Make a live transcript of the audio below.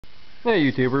Hey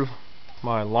YouTubers,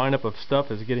 my lineup of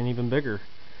stuff is getting even bigger,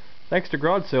 thanks to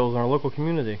garage sales in our local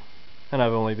community, and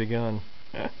I've only begun.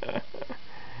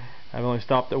 I've only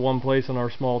stopped at one place in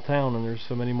our small town and there's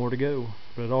so many more to go,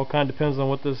 but it all kind of depends on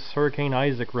what this Hurricane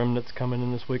Isaac remnant's coming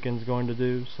in this weekend is going to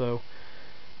do, so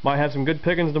might have some good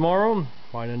pickings tomorrow,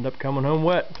 might end up coming home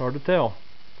wet, it's hard to tell.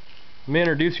 Let me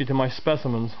introduce you to my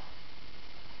specimens.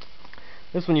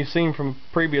 This one you've seen from a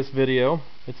previous video.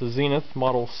 It's a Zenith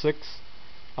Model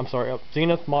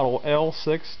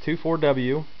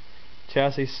L624W,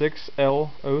 chassis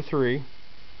 6L03.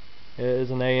 It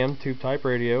is an AM tube type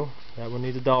radio. That one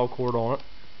needs a dial cord on it.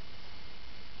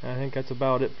 I think that's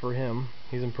about it for him.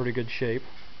 He's in pretty good shape.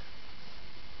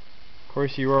 Of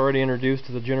course, you were already introduced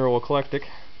to the General Eclectic.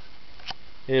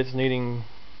 It's needing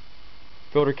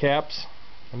filter caps,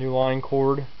 a new line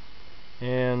cord,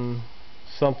 and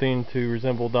something to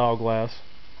resemble dial glass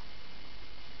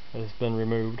that has been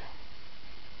removed.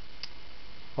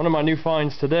 One of my new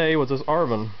finds today was this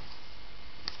Arvin.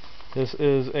 This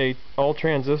is a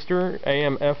ALL-Transistor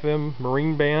AM FM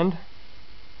marine band,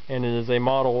 and it is a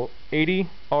model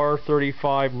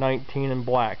 80R3519 in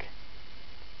black.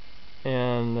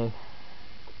 And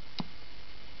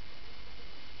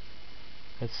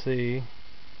let's see,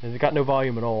 it's got no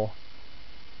volume at all.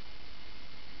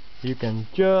 You can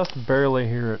just barely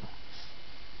hear it.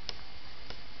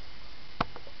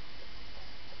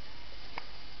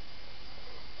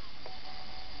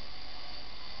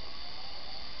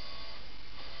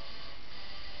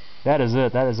 That is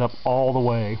it. That is up all the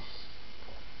way.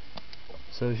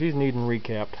 So she's needing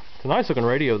recapped. It's a nice looking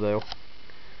radio though,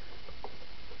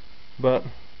 but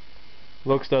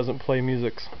looks doesn't play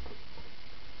musics.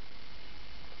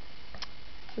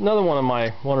 Another one of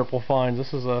my wonderful finds.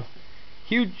 This is a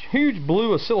huge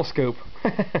blue oscilloscope.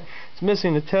 It's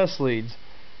missing the test leads.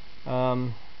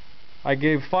 I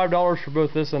gave $5 for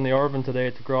both this and the Arvin today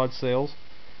at the garage sales.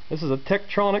 This is a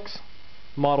Tektronix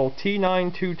Model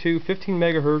T922 15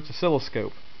 MHz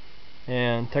oscilloscope,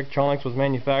 and Tektronix was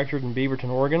manufactured in Beaverton,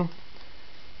 Oregon.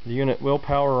 The unit will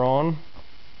power on.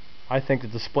 I think the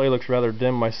display looks rather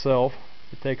dim myself.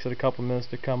 It takes it a couple minutes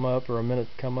to come up, or a minute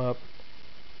to come up,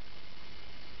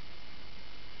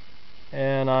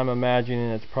 and I'm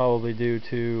imagining it's probably due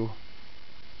to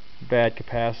bad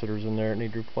capacitors in there that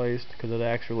need replaced, because it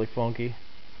acts really funky.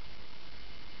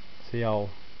 See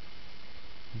how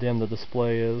dim the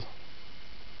display is.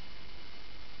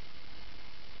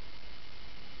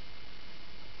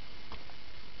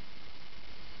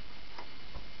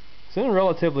 It's in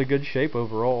relatively good shape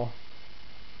overall.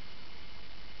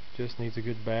 Just needs a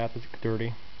good bath. It's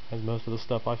dirty, as most of the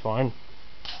stuff I find.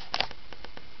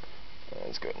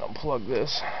 Let's go ahead and unplug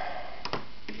this.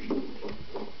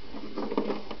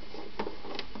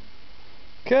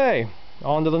 Okay,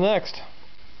 on to the next.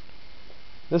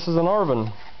 This is an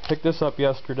Arvin. Picked this up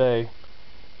yesterday.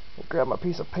 I'll grab my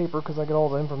piece of paper because I got all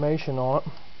the information on it.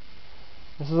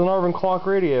 This is an Arvin clock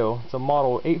radio. It's a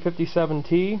model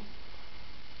 857T.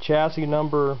 Chassis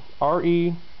number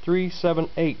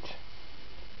RE378,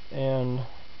 and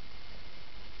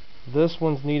this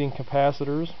one's needing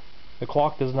capacitors. The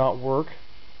clock does not work.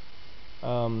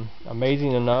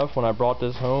 Amazing enough, when I brought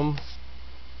this home,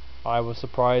 I was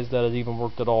surprised that it even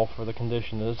worked at all for the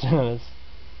condition it's in. It's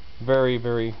very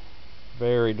dirty.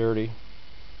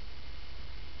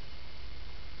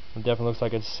 It definitely looks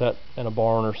like it's set in a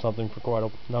barn or something for quite a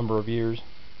number of years.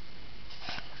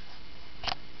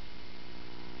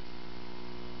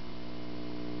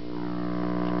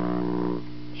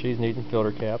 She's needing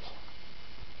filter caps.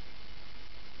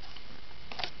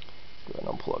 Go ahead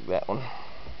and unplug that one.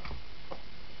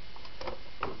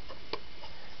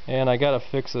 And I gotta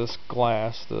fix this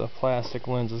glass. The plastic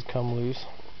lenses come loose.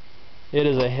 It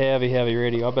is a heavy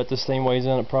radio. I bet this thing weighs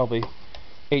in at probably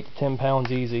 8 to 10 pounds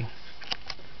easy.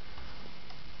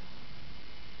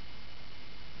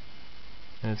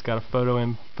 And it's got a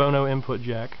phono input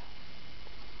jack.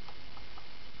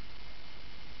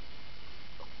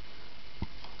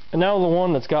 And now the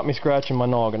one that's got me scratching my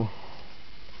noggin.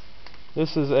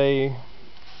 This is a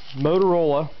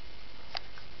Motorola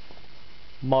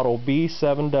Model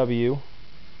B7W,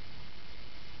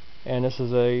 and this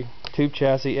is a tube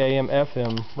chassis AM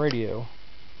FM radio.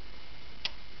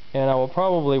 And I will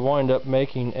probably wind up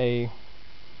making a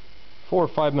 4 or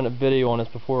 5 minute video on this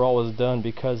before all is done,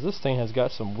 because this thing has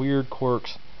got some weird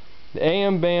quirks. The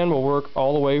AM band will work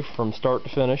all the way from start to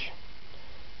finish.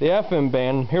 The FM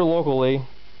band here locally,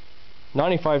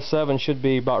 95.7 should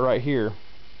be about right here.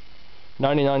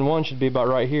 99.1 should be about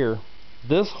right here.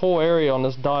 This whole area on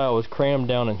this dial is crammed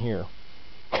down in here.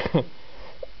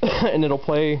 And it'll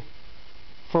play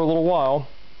for a little while,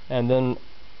 and then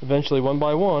eventually one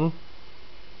by one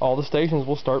all the stations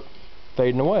will start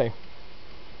fading away.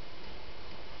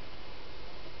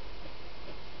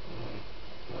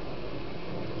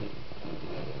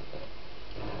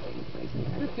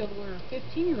 Where a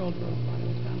 15-year-old drove by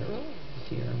was found earlier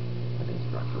this year. A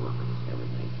construction worker discovered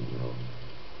 19-year-old.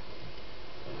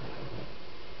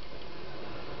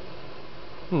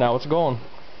 Now it's gone.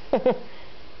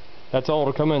 That's all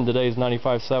it'll come in today's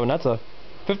 95.7. That's a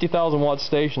 50,000 watt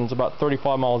station. It's about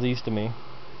 35 miles east of me.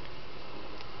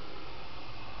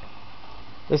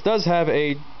 This does have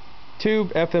a tube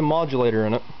FM modulator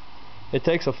in it. It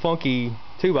takes a funky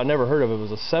tube I never heard of. It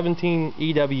was a 17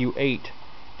 EW8.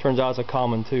 Turns out it's a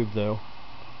common tube though.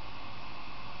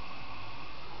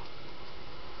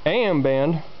 AM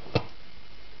band.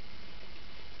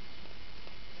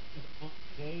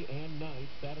 Day and night,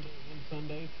 Saturday and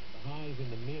Sunday, the highs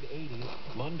in the mid-80s.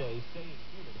 Monday, staying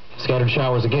humid. Scattered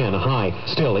showers again, a high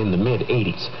still in the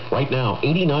mid-80s. Right now,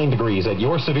 89 degrees at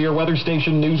your severe weather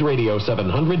station, News Radio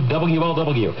 700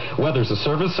 WLW. Weather's a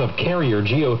service of Carrier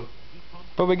Geo.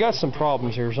 But we got some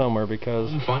problems here somewhere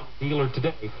because dealer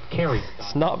today, Carrier.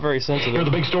 It's not very sensitive. Here are the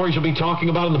big stories you'll be talking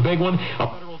about in the big one. A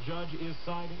federal judge is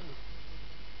siding,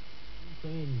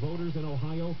 saying voters in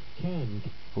Ohio can.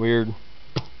 Weird.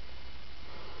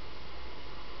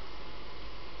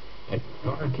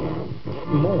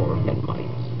 More advice.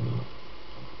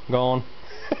 Gone.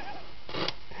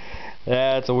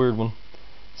 That's a weird one.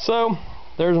 So,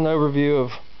 there's an overview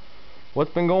of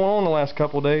what's been going on the last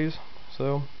couple days.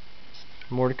 So,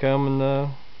 more to come in the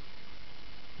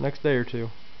next day or two.